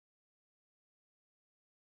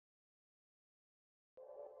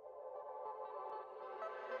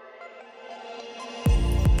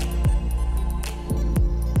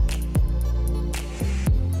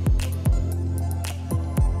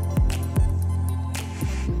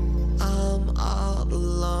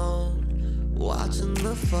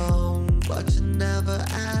the phone, but you're never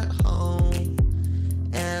at home.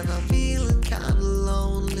 And I'm feeling kinda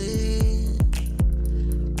lonely.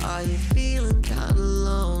 Are you feeling kinda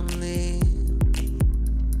lonely?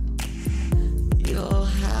 You're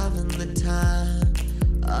having the time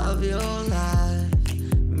of your life,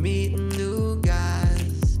 meeting new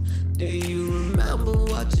guys. Do you remember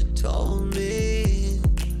what you told me?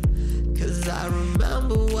 'Cause I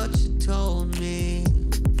remember what you told me.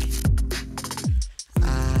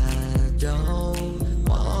 I don't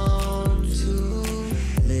want to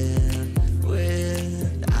live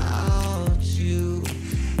without you.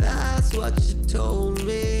 That's what you told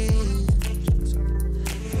me.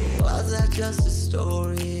 Was that just a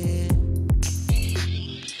story?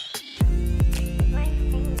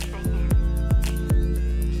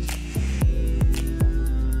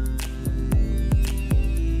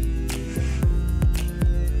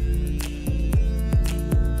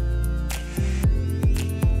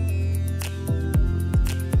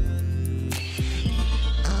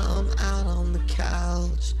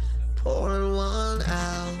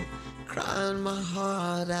 Crying my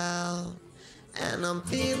heart out, and I'm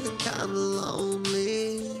feeling kinda lonely.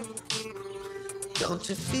 Don't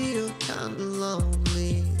you feel kinda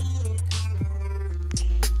lonely?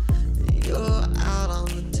 You're out on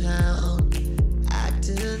the town,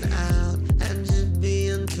 acting out, and you're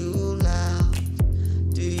being too loud.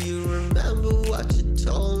 Do you remember what you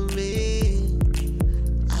told me?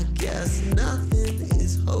 I guess nothing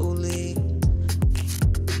is holy.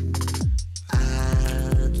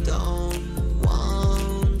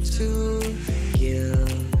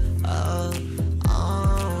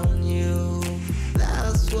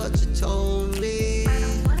 Told me, I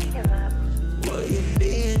don't wanna give up. Well, you're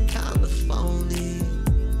being kinda phony.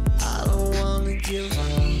 I don't wanna give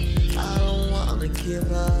up. I don't wanna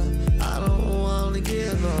give up. I don't wanna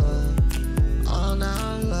give up on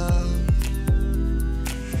our love.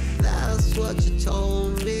 That's what you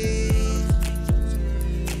told me.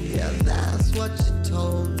 Yeah, that's what you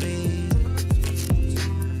told me.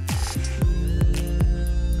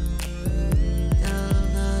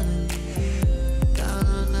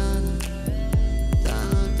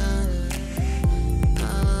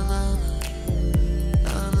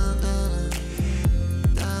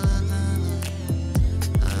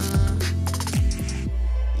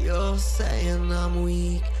 Saying I'm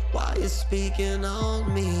weak, why you speaking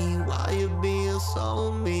on me? Why you being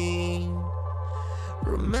so mean?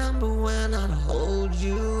 Remember when I'd hold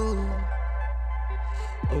you?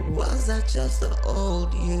 Or was that just the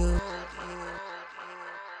old you?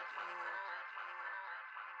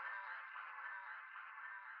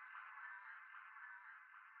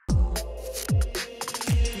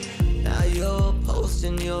 Now you're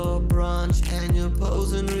posting your brunch and you're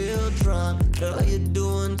posing real drunk. Girl, you're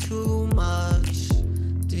doing too much.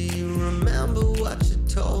 Do you remember what you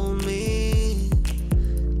told me?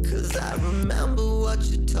 'Cause I remember what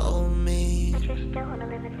you told me. But you still wanna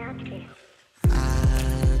live without you.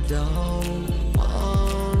 I don't